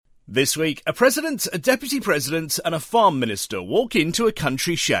This week, a president, a deputy president and a farm minister walk into a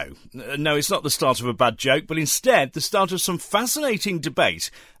country show. No, it's not the start of a bad joke, but instead the start of some fascinating debate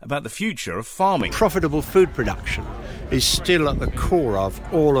about the future of farming. Profitable food production is still at the core of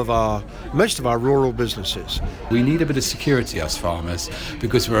most of our rural businesses. We need a bit of security, us farmers,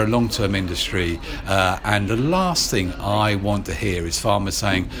 because we're a long-term industry, and the last thing I want to hear is farmers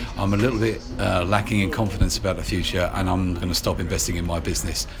saying, I'm a little bit lacking in confidence about the future and I'm going to stop investing in my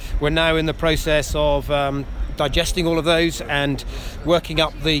business. We're now in the process of digesting all of those and working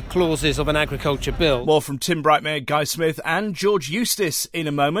up the clauses of an agriculture bill. More from Tim Brietmeyer, Guy Smith and George Eustice in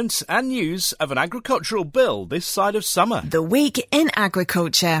a moment, and news of an agricultural bill this side of summer. The Week in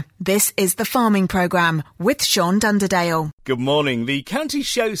Agriculture. This is the Farming Programme with Sean Dunderdale. Good morning. The county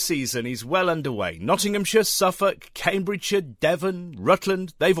show season is well underway. Nottinghamshire, Suffolk, Cambridgeshire, Devon,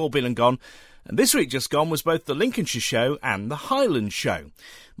 Rutland, they've all been and gone. And this week just gone was both the Lincolnshire Show and the Highland Show.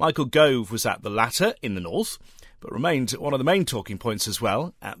 Michael Gove was at the latter in the north, but remained one of the main talking points as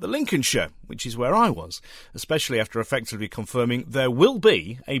well at the Lincolnshire, which is where I was, especially after effectively confirming there will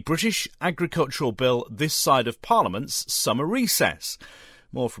be a British agricultural bill this side of Parliament's summer recess.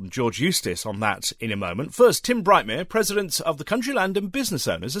 More from George Eustice on that in a moment. First, Tim Brietmeyer, President of the Country Land and Business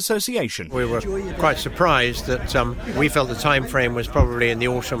Owners Association. We were quite surprised that we felt the time frame was probably in the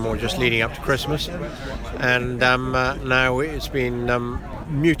autumn or just leading up to Christmas. And now it's been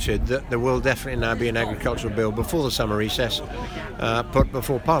mooted that there will definitely now be an agricultural bill before the summer recess put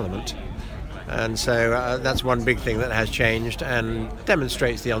before Parliament. And so that's one big thing that has changed and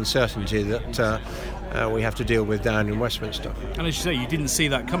demonstrates the uncertainty that we have to deal with down in Westminster. And as you say, you didn't see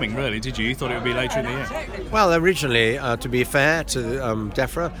that coming, really, did you? You thought it would be later in the year? Well, originally, to be fair to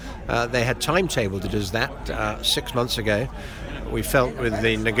DEFRA, they had timetabled it as that 6 months ago. We felt with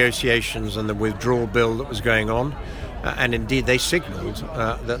the negotiations and the withdrawal bill that was going on, and indeed they signalled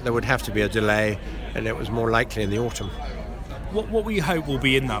that there would have to be a delay, and it was more likely in the autumn. What will you hope will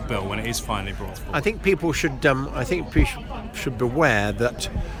be in that bill when it is finally brought forward? I think people should beware that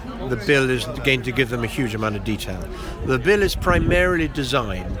the bill is going to give them a huge amount of detail. The bill is primarily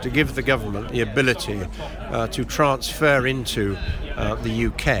designed to give the government the ability to transfer into the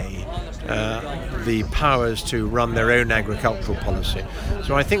UK the powers to run their own agricultural policy.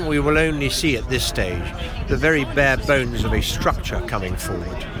 So I think we will only see at this stage the very bare bones of a structure coming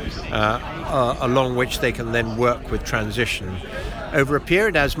forward, along which they can then work with transition over a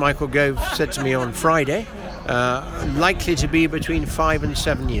period, as Michael Gove said to me on Friday, likely to be between 5 and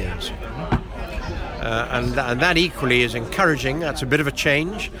 7 years. And that equally is encouraging. That's a bit of a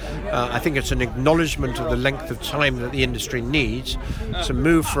change. I think it's an acknowledgement of the length of time that the industry needs to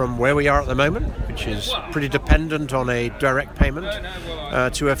move from where we are at the moment, which is pretty dependent on a direct payment,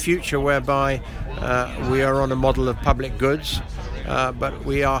 to a future whereby we are on a model of public goods, but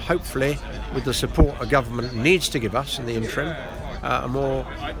we are hopefully, with the support a government needs to give us in the interim, a more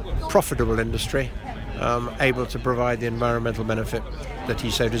profitable industry, able to provide the environmental benefit that he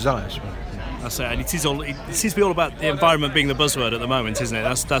so desires. That's it, and it seems to be all about the environment being the buzzword at the moment, isn't it?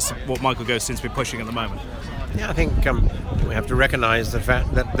 That's what Michael Gove seems to be pushing at the moment. Yeah, I think we have to recognise the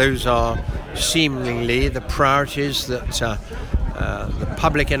fact that those are seemingly the priorities that the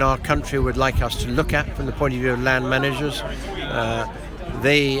public in our country would like us to look at from the point of view of land managers.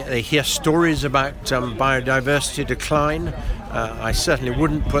 They hear stories about biodiversity decline. I certainly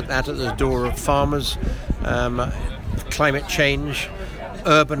wouldn't put that at the door of farmers. Climate change,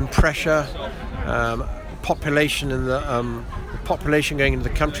 urban pressure, population population going into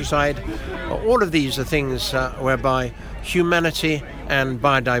the countryside. All of these are things whereby humanity and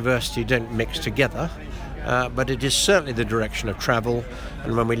biodiversity don't mix together, but it is certainly the direction of travel.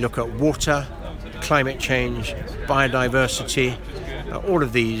 And when we look at water, climate change, biodiversity, all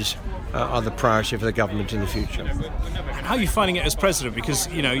of these are the priority for the government in the future. How are you finding it as president? Because,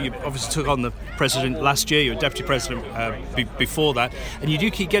 you obviously took on the president last year, you were deputy president before that, and you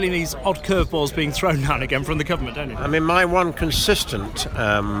do keep getting these odd curveballs being thrown now and again from the government, don't you? I mean, my one consistent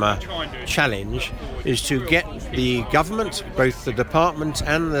challenge is to get the government, both the department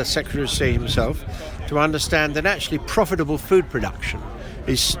and the Secretary of State himself, to understand that actually profitable food production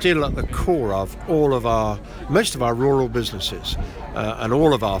is still at the core of most of our rural businesses and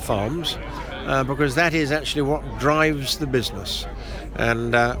all of our farms, because that is actually what drives the business.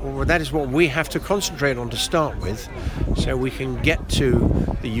 And that is what we have to concentrate on to start with, so we can get to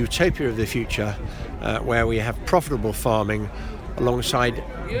the utopia of the future, where we have profitable farming alongside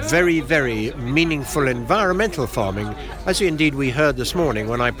very, very meaningful environmental farming, as indeed we heard this morning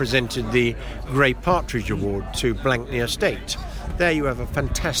when I presented the Grey Partridge Award to Blankney Estate. There you have a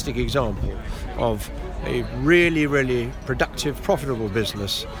fantastic example of a really, really productive, profitable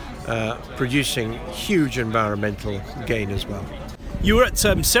business, producing huge environmental gain as well. You were at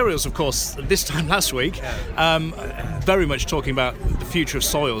Cereals, of course, this time last week, very much talking about the future of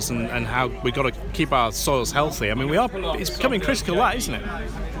soils and how we've got to keep our soils healthy. I mean, it's becoming critical, that, isn't it?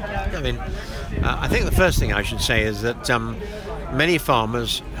 I mean, I think the first thing I should say is that many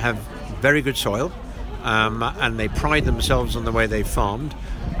farmers have very good soil, and they pride themselves on the way they've farmed,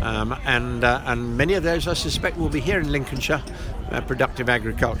 and many of those, I suspect, will be here in Lincolnshire. Productive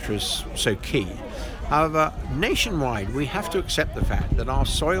agriculture is so key. However, nationwide, we have to accept the fact that our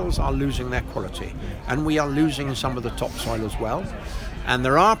soils are losing their quality, and we are losing some of the topsoil as well. And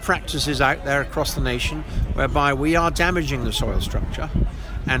there are practices out there across the nation whereby we are damaging the soil structure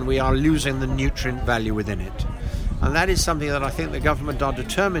and we are losing the nutrient value within it. And that is something that I think the government are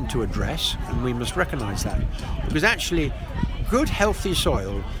determined to address, and we must recognise that. Because actually, good, healthy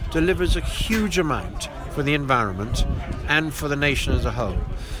soil delivers a huge amount for the environment and for the nation as a whole.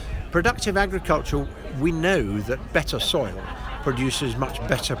 Productive agriculture, we know that better soil produces much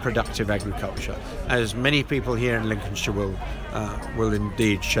better productive agriculture, as many people here in Lincolnshire will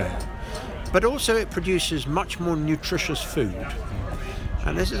indeed show. But also it produces much more nutritious food.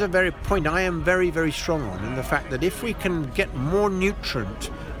 And this is a very point I am very, very strong on, in the fact that if we can get more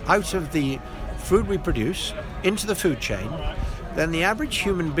nutrient out of the food we produce into the food chain, then the average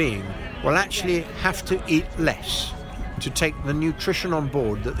human being will actually have to eat less to take the nutrition on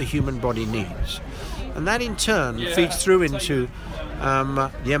board that the human body needs. And that in turn feeds through into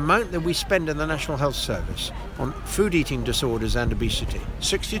the amount that we spend in the National Health Service on food eating disorders and obesity.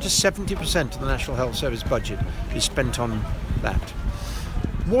 60 to 70% of the National Health Service budget is spent on that.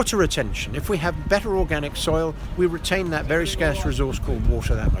 Water retention. If we have better organic soil, we retain that very scarce resource called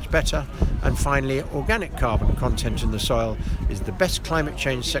water that much better. And finally, organic carbon content in the soil is the best climate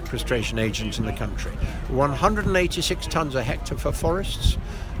change sequestration agent in the country. 186 tonnes a hectare for forests,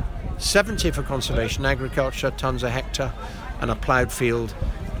 70 for conservation agriculture tonnes a hectare, and a ploughed field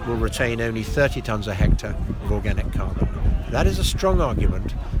will retain only 30 tonnes a hectare of organic carbon. That is a strong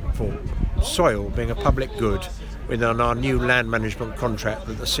argument for soil being a public good within our new land management contract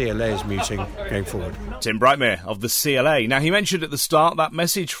that the CLA is mooting going forward. Tim Brietmeyer of the CLA. Now, he mentioned at the start that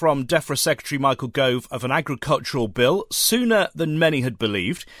message from DEFRA Secretary Michael Gove of an agricultural bill sooner than many had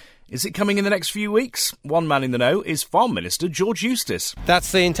believed. Is it coming in the next few weeks? One man in the know is Farm Minister George Eustice.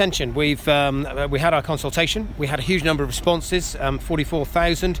 That's the intention. We had our consultation. We had a huge number of responses,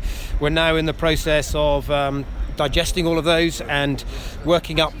 44,000. We're now in the process of digesting all of those and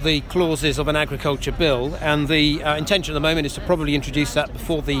working up the clauses of an agriculture bill. And the intention at the moment is to probably introduce that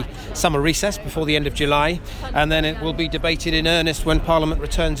before the summer recess, before the end of July, and then it will be debated in earnest when Parliament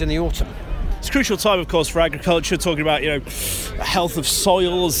returns in the autumn. It's a crucial time, of course, for agriculture, talking about, health of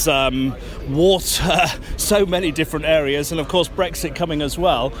soils, water, so many different areas, and, of course, Brexit coming as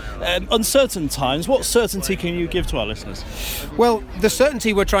well. Uncertain times. What certainty can you give to our listeners? Well, the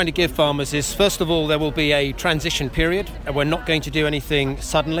certainty we're trying to give farmers is, first of all, there will be a transition period, and we're not going to do anything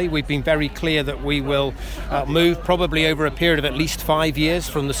suddenly. We've been very clear that we will move probably over a period of at least 5 years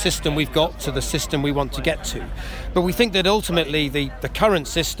from the system we've got to the system we want to get to. But we think that ultimately the current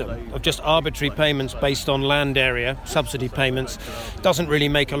system of just arbitrary payments based on land area, subsidy payments, doesn't really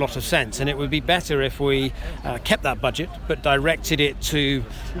make a lot of sense. And it would be better if we kept that budget but directed it to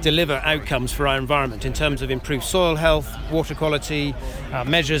deliver outcomes for our environment in terms of improved soil health, water quality,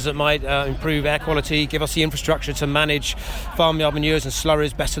 measures that might improve air quality, give us the infrastructure to manage farmyard manures and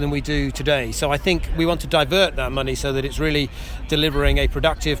slurries better than we do today. So I think we want to divert that money so that it's really delivering a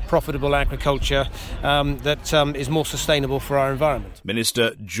productive, profitable agriculture that is more sustainable for our environment.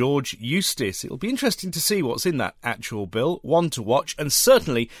 Minister George Eustice. It'll be interesting to see what's in that actual bill, one to watch, and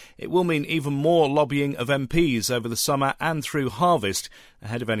certainly it will mean even more lobbying of MPs over the summer and through harvest,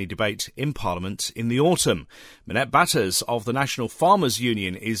 ahead of any debate in Parliament in the autumn. Minette Batters of the National Farmers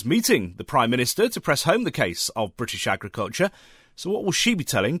Union is meeting the Prime Minister to press home the case of British agriculture. So what will she be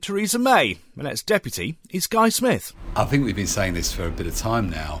telling Theresa May? Minette's deputy is Guy Smith. I think we've been saying this for a bit of time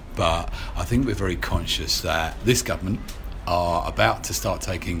now, but I think we're very conscious that this government are about to start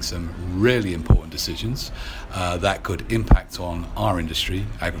taking some really important decisions that could impact on our industry,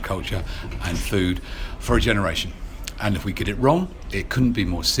 agriculture and food for a generation. And if we get it wrong, it couldn't be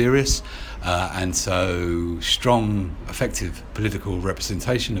more serious. And so strong, effective political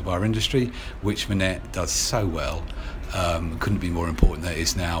representation of our industry, which Minette does so well, couldn't be more important than it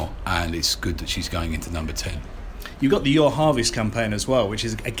is now. And it's good that she's going into number 10. You've got the Your Harvest campaign as well, which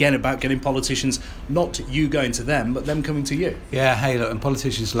is, again, about getting politicians, not you going to them, but them coming to you. Yeah, hey, look, and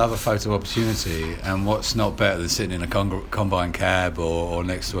politicians love a photo opportunity, and what's not better than sitting in a combine cab or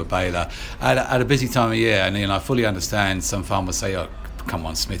next to a baler at a busy time of year. And I fully understand some farmers say, oh, come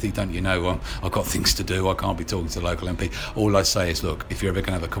on, Smithy, don't you know I've got things to do, I can't be talking to the local MP. All I say is, look, if you're ever going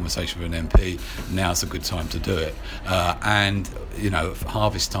to have a conversation with an MP, now's a good time to do it. And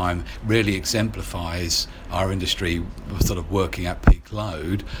harvest time really exemplifies our industry sort of working at peak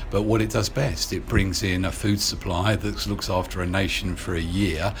load, but what it does best, it brings in a food supply that looks after a nation for a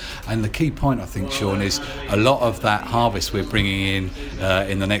year. And the key point, I think, Sean, is a lot of that harvest we're bringing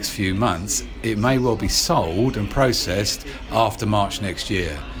in the next few months, it may well be sold and processed after March next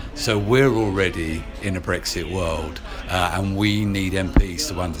year. So we're already in a Brexit world, and we need MPs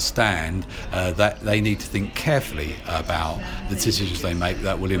to understand that they need to think carefully about the decisions they make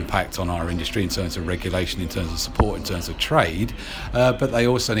that will impact on our industry in terms of regulation, in terms of support, in terms of trade. But they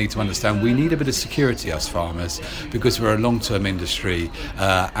also need to understand we need a bit of security, us farmers, because we're a long-term industry.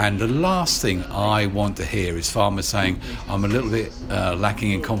 And the last thing I want to hear is farmers saying, I'm a little bit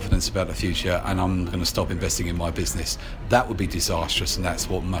lacking in confidence about the future and I'm going to stop investing in my business. That would be disastrous, and that's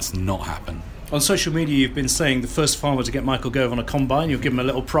what must not happen. On social media, you've been saying the first farmer to get Michael Gove on a combine, you'll give him a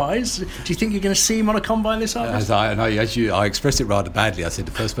little prize. Do you think you're going to see him on a combine this harvest? I expressed it rather badly. I said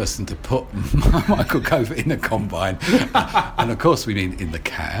the first person to put Michael Gove in a combine, and of course we mean in the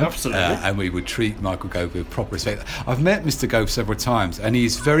cab. Absolutely. And we would treat Michael Gove with proper respect. I've met Mr. Gove several times, and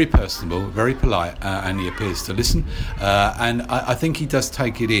he's very personable, very polite, and he appears to listen. And I think he does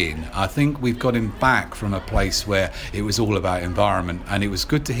take it in. I think we've got him back from a place where it was all about environment, and it was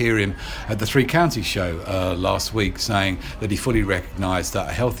good to hear him at the Three Counties show last week saying that he fully recognised that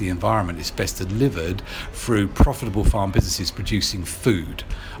a healthy environment is best delivered through profitable farm businesses producing food.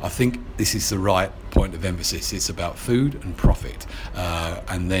 I think this is the right point of emphasis. It's about food and profit,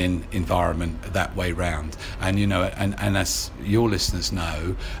 and then environment that way round. And and as your listeners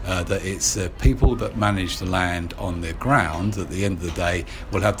know, that it's people that manage the land on their ground at the end of the day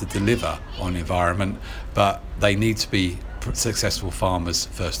will have to deliver on environment, but they need to be successful farmers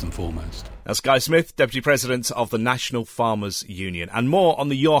first and foremost. That's Guy Smith, Deputy President of the National Farmers Union. And more on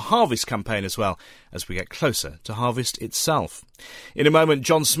the Your Harvest campaign as well, as we get closer to harvest itself. In a moment,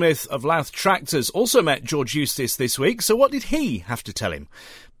 John Smith of Louth Tractors also met George Eustice this week, so what did he have to tell him?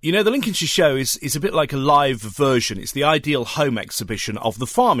 You know, the Lincolnshire Show is a bit like a live version. It's the ideal home exhibition of the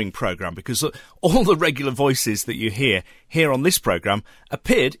farming programme, because all the regular voices that you hear here on this programme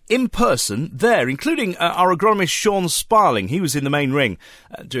appeared in person there, including our agronomist Sean Sparling. He was in the main ring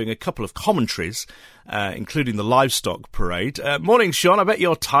doing a couple of commentaries, including the livestock parade. Morning, Sean. I bet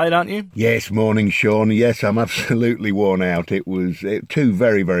you're tired, aren't you? Yes, morning, Sean. Yes, I'm absolutely worn out. It was 2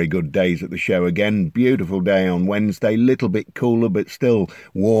 very, very good days at the show again. Beautiful day on Wednesday, little bit cooler, but still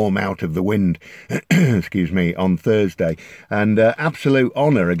warm out of the wind, excuse me, on Thursday. And absolute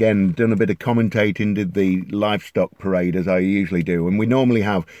honour, again, done a bit of commentating, did the livestock parade as I usually do. And we normally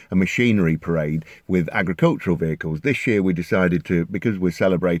have a machinery parade with agricultural vehicles. This year we decided to, because we're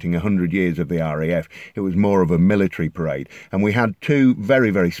celebrating 100 years of the RAF, it was more of a military parade. And we had 2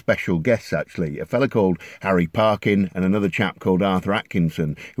 very, very special guests, actually. A fella called Harry Parkin and another chap called Arthur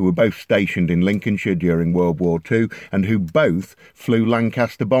Atkinson, who were both stationed in Lincolnshire during World War II and who both flew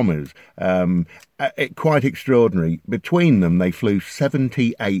Lancaster bombers. Quite extraordinary. Between them, they flew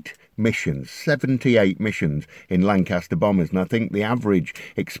 78 missions in Lancaster bombers, and I think the average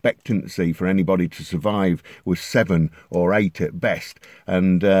expectancy for anybody to survive was 7 or 8 at best.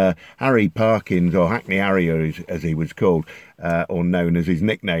 And Harry Parkins, or Hackney Harrier as he was called, or known as his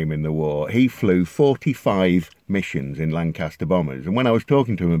nickname in the war, he flew 45 missions in Lancaster bombers. And when I was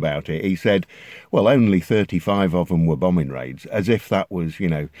talking to him about it, he said, well, only 35 of them were bombing raids, as if that was,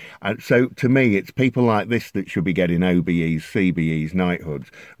 And so to me, it's people like this that should be getting OBEs, CBEs, knighthoods,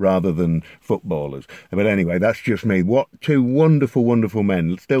 rather than footballers. But anyway, that's just me. What 2 wonderful, wonderful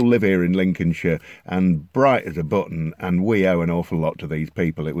men still live here in Lincolnshire and bright as a button, and we owe an awful lot to these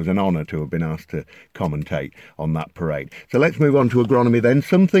people. It was an honour to have been asked to commentate on that parade. So let's move on to agronomy then.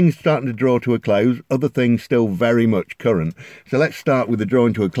 Some things starting to draw to a close, other things still very much current. So let's start with the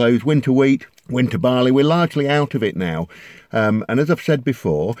drawing to a close. Winter wheat, winter barley, we're largely out of it now. And as I've said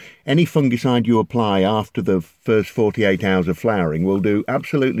before, any fungicide you apply after the first 48 hours of flowering will do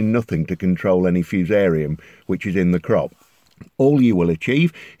absolutely nothing to control any fusarium which is in the crop. All you will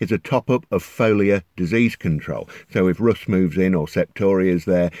achieve is a top-up of foliar disease control. So if rust moves in or septoria is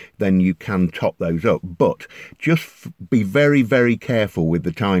there, then you can top those up. But just be very, very careful with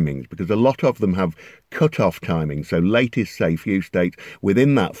the timings, because a lot of them have cut-off timing, so latest safe use date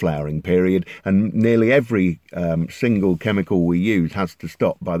within that flowering period, and nearly every single chemical we use has to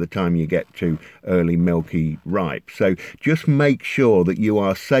stop by the time you get to early milky ripe. So just make sure that you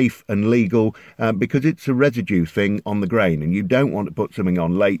are safe and legal, because it's a residue thing on the grain, and you don't want to put something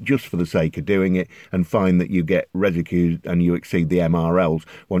on late just for the sake of doing it and find that you get residue and you exceed the MRLs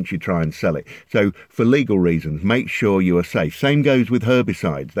once you try and sell it. So for legal reasons, make sure you are safe. Same goes with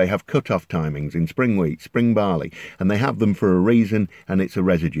herbicides. They have cut-off timings in spring wheat, spring barley, and they have them for a reason, and it's a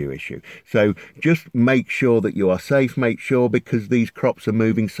residue issue. So just make sure that you are safe. Make sure, because these crops are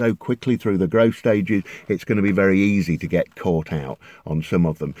moving so quickly through the growth stages, it's going to be very easy to get caught out on some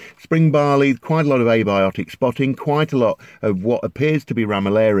of them. Spring barley, quite a lot of abiotic spotting, quite a lot of what appears to be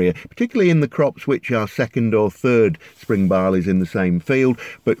ramillaria, particularly in the crops which are second or third spring barleys in the same field,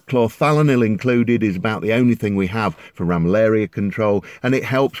 but chlorthalonil included is about the only thing we have for ramillaria control, and it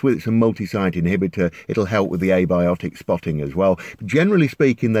helps with, it's a multi-site inhibitor. It'll help with the abiotic spotting as well. Generally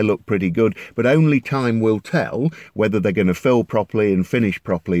speaking, they look pretty good, but only time will tell whether they're going to fill properly and finish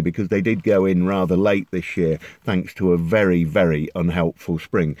properly, because they did go in rather late this year, thanks to a very, very unhelpful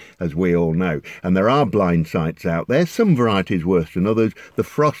spring, as we all know. And there are blind sites out there, some varieties worse than others. The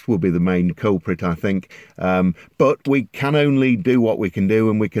frost will be the main culprit, I think, but we can only do what we can do,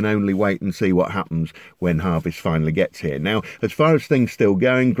 and we can only wait and see what happens when harvest finally gets here. Now, as far as things still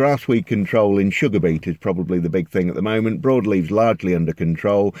going, grassweed control in sugar beet is probably the big thing at the moment. Broadleaf's largely under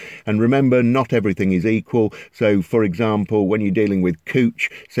control, and remember, not everything is equal. So, for example, when you're dealing with cooch,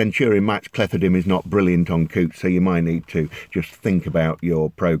 Centurion Max Clethodim is not brilliant on cooch, so you might need to just think about your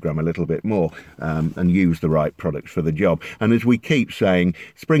programme a little bit more and use the right products for the job. And as we keep saying,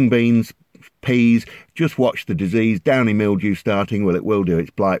 spring beans, peas, just watch the disease. Downy mildew starting, well, it will do.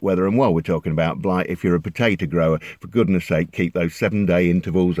 It's blight weather. And while we're talking about blight, if you're a potato grower, for goodness sake, keep those 7-day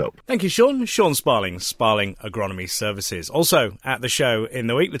intervals up. Thank you, Sean. Sean Sparling, Sparling Agronomy Services. Also at the show in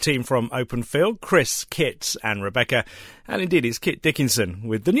the week, the team from Open Field, Chris, Kit and Rebecca. And indeed, it's Kit Dickinson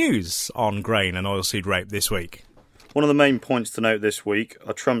with the news on grain and oilseed rape this week. One of the main points to note this week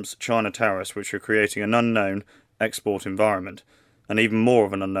are Trump's China tariffs, which are creating an unknown export environment. And even more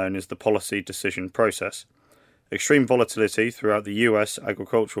of an unknown is the policy decision process. Extreme volatility throughout the US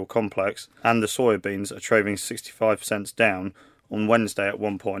agricultural complex, and the soybeans are trading 65 cents down on Wednesday at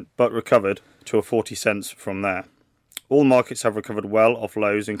one point, but recovered to a 40 cents from there. All markets have recovered well off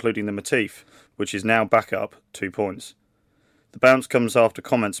lows, including the Matif, which is now back up 2 points. The bounce comes after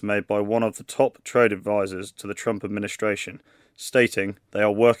comments made by one of the top trade advisors to the Trump administration, stating they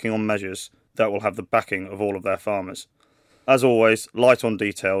are working on measures that will have the backing of all of their farmers. As always, light on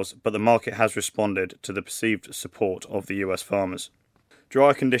details, but the market has responded to the perceived support of the US farmers.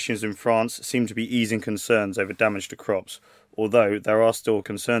 Dry conditions in France seem to be easing concerns over damage to crops, although there are still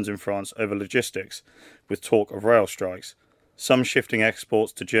concerns in France over logistics, with talk of rail strikes, some shifting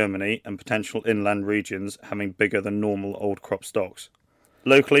exports to Germany and potential inland regions having bigger than normal old crop stocks.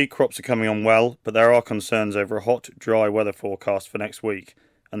 Locally, crops are coming on well, but there are concerns over a hot, dry weather forecast for next week,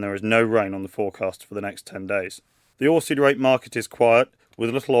 and there is no rain on the forecast for the next 10 days. The oilseed rape market is quiet,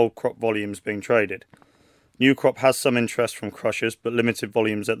 with little old crop volumes being traded. New crop has some interest from crushers, but limited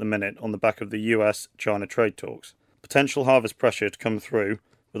volumes at the minute on the back of the US-China trade talks. Potential harvest pressure to come through,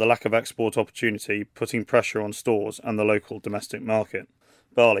 with a lack of export opportunity putting pressure on stores and the local domestic market.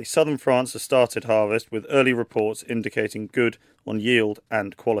 Barley. Southern France has started harvest, with early reports indicating good on yield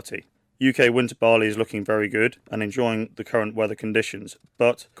and quality. UK winter barley is looking very good and enjoying the current weather conditions,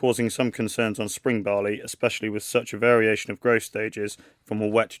 but causing some concerns on spring barley, especially with such a variation of growth stages from a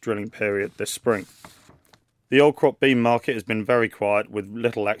wet drilling period this spring. The old crop bean market has been very quiet, with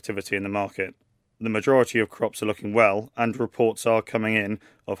little activity in the market. The majority of crops are looking well, and reports are coming in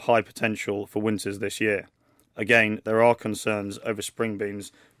of high potential for winters this year. Again, there are concerns over spring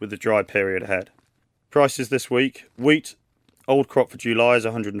beans with the dry period ahead. Prices this week: wheat, old crop for July is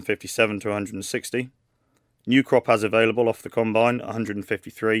 157 to 160. New crop as available off the combine,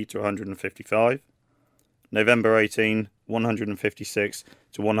 153 to 155. November 18, 156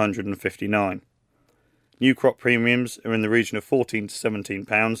 to 159. New crop premiums are in the region of £14 to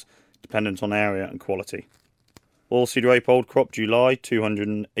 £17, dependent on area and quality. Oilseed rape old crop July,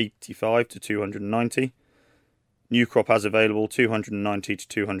 285 to 290. New crop as available, 290 to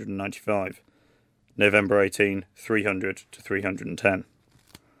 295. November 18, 300 to 310.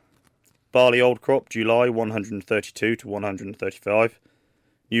 Barley old crop July, 132 to 135.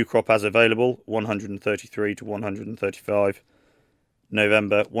 New crop as available, 133 to 135.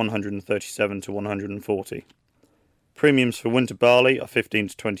 November 137 to 140. Premiums for winter barley are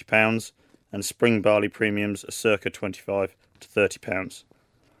 £15 to £20, and spring barley premiums are circa £25 to £30.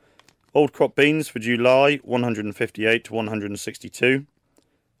 Old crop beans for July 158 to 162,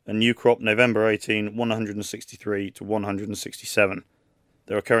 and new crop November 18 163 to 167.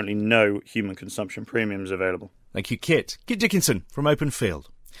 There are currently no human consumption premiums available. Thank you, Kit. Kit Dickinson from Open Field.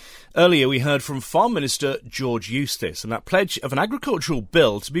 Earlier we heard from Farming Minister George Eustice and that pledge of an agricultural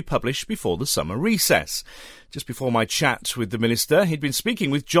bill to be published before the summer recess. Just before my chat with the Minister, he'd been speaking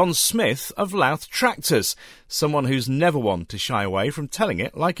with John Smith of Louth Tractors, someone who's never one to shy away from telling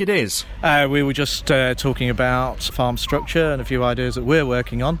it like it is. We were just talking about farm structure and a few ideas that we're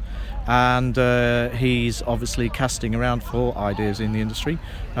working on, and he's obviously casting around for ideas in the industry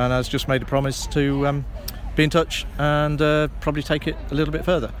and has just made a promise to be in touch and probably take it a little bit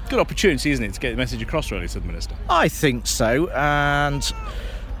further. Good opportunity, isn't it, to get the message across, really, to the Minister? I think so, and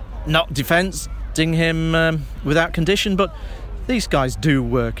not defending him without condition, but these guys do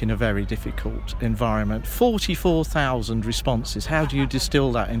work in a very difficult environment. 44,000 responses. How do you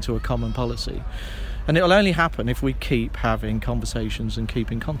distill that into a common policy? And it'll only happen if we keep having conversations and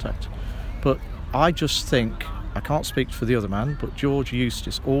keep in contact. But I just think, I can't speak for the other man, but George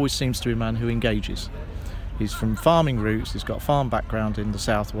Eustice always seems to be a man who engages. He's from farming roots, he's got a farm background in the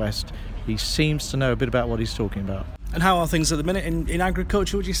southwest. He seems to know a bit about what he's talking about. And how are things at the minute in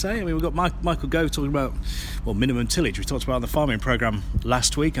agriculture, would you say? I mean, we've got Michael Gove talking about, minimum tillage. We talked about on the farming programme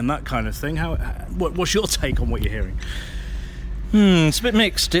last week and that kind of thing. What's your take on what you're hearing? It's a bit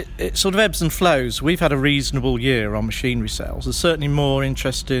mixed. It sort of ebbs and flows. We've had a reasonable year on machinery sales. There's certainly more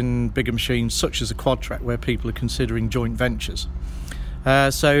interest in bigger machines, such as a quad track, where people are considering joint ventures.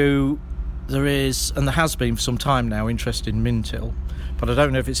 So there is, and there has been for some time now, interest in Mintil, but I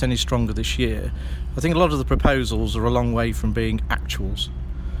don't know if it's any stronger this year. I think a lot of the proposals are a long way from being actuals.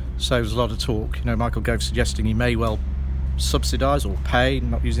 So there's a lot of talk. Michael Gove suggesting he may well subsidise or pay,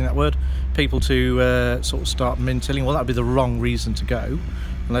 not using that word, people to sort of start mintilling. Well, that would be the wrong reason to go,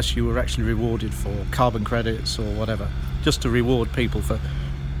 unless you were actually rewarded for carbon credits or whatever. Just to reward people for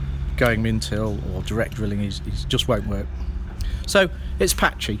going mintill or direct drilling is just won't work. So it's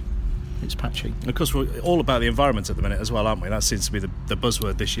patchy. It's patchy. And of course, we're all about the environment at the minute as well, aren't we? That seems to be the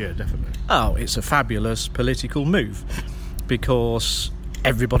buzzword this year, definitely. Oh, it's a fabulous political move because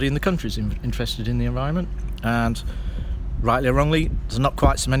everybody in the country is interested in the environment, and rightly or wrongly, there's not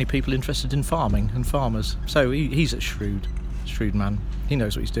quite so many people interested in farming and farmers. So he's a shrewd man. He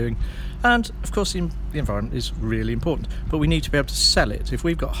knows what he's doing. And, of course, the environment is really important. But we need to be able to sell it. If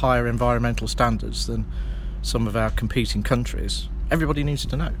we've got higher environmental standards than some of our competing countries, everybody needs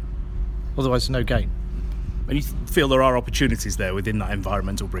to know. Otherwise, there's no gain. And you feel there are opportunities there within that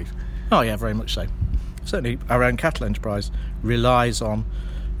environmental brief? Oh, yeah, very much so. Certainly, our own cattle enterprise relies on,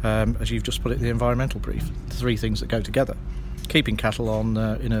 as you've just put it, the environmental brief. Three things that go together. Keeping cattle on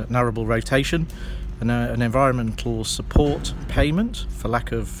in an arable rotation, an environmental support payment for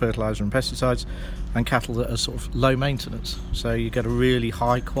lack of fertiliser and pesticides, and cattle that are sort of low maintenance. So you get a really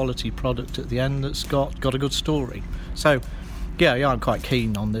high quality product at the end that's got a good story. So, yeah, I'm quite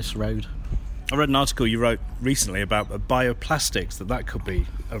keen on this road. I read an article you wrote recently about bioplastics, that could be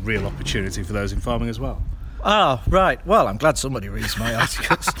a real opportunity for those in farming as well. Ah, right. Well, I'm glad somebody reads my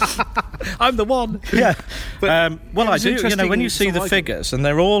articles. I'm the one. Yeah. Well, I do. When you see the figures, and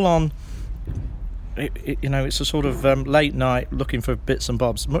they're all on, it's a sort of late night looking for bits and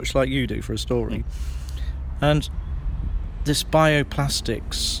bobs, much like you do for a story. And this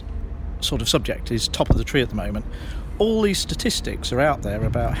bioplastics sort of subject is top of the tree at the moment. All these statistics are out there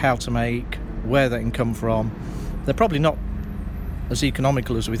about how to make, where they can come from. They're probably not as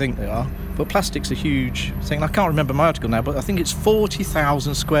economical as we think they are, but plastic's a huge thing. I can't remember my article now, but I think it's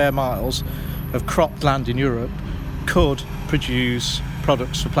 40,000 square miles of cropped land in Europe could produce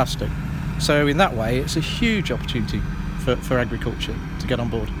products for plastic. So in that way, it's a huge opportunity for agriculture to get on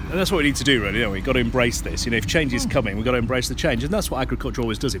board. And that's what we need to do, really, don't we? We've got to embrace this. If change is coming, we've got to embrace the change. And that's what agriculture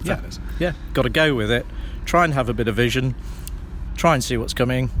always does, in fairness. Yeah, got to go with it. Try and have a bit of vision. Try and see what's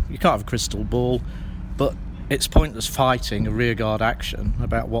coming. You can't have a crystal ball, but it's pointless fighting a rearguard action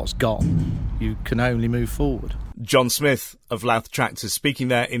about what's gone. You can only move forward. John Smith of Louth Tractors speaking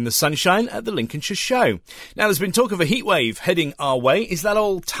there in the sunshine at the Lincolnshire Show. Now, there's been talk of a heatwave heading our way. Is that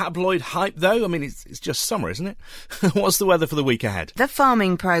all tabloid hype, though? I mean, it's just summer, isn't it? What's the weather for the week ahead? The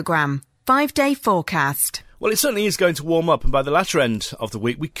Farming Programme. 5-day forecast. Well, it certainly is going to warm up, and by the latter end of the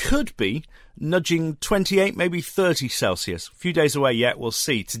week, we could be nudging 28, maybe 30 Celsius. A few days away yet, we'll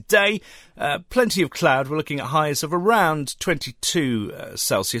see. Today, plenty of cloud. We're looking at highs of around 22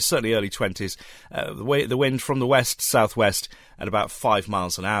 Celsius, certainly early 20s. The wind from the west-southwest at about 5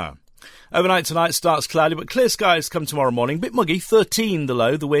 miles an hour. Overnight tonight starts cloudy, but clear skies come tomorrow morning. Bit muggy, 13 the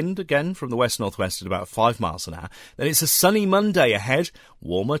low. The wind, again, from the west-northwest at about 5 miles an hour. Then it's a sunny Monday ahead.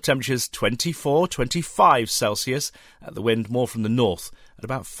 Warmer, temperatures 24, 25 Celsius. The wind more from the north at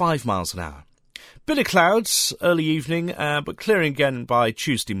about 5 miles an hour. Bit of clouds early evening, but clearing again by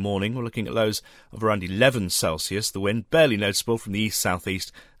Tuesday morning. We're looking at lows of around 11 Celsius. The wind barely noticeable from the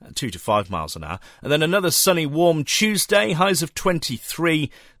east-southeast at 2 to 5 miles an hour. And then another sunny, warm Tuesday, highs of 23.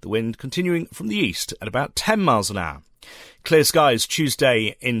 The wind continuing from the east at about 10 miles an hour. Clear skies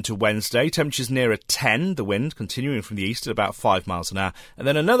Tuesday into Wednesday. Temperatures nearer 10. The wind continuing from the east at about 5 miles an hour. And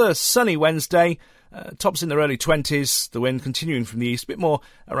then another sunny Wednesday. Tops in their early 20s, the wind continuing from the east, a bit more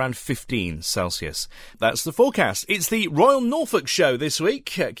around 15 Celsius. That's the forecast. It's the Royal Norfolk Show this week,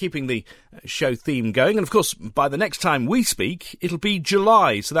 keeping the show theme going. And of course, by the next time we speak, it'll be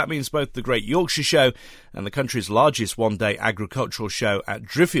July. So that means both the Great Yorkshire Show and the country's largest one-day agricultural show at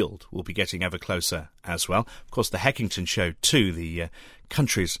Driffield will be getting ever closer as well. Of course, the Heckington Show too, the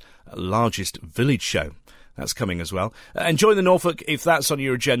country's largest village show. That's coming as well. Enjoy the Norfolk if that's on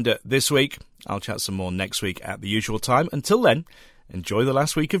your agenda this week. I'll chat some more next week at the usual time. Until then, enjoy the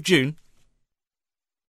last week of June.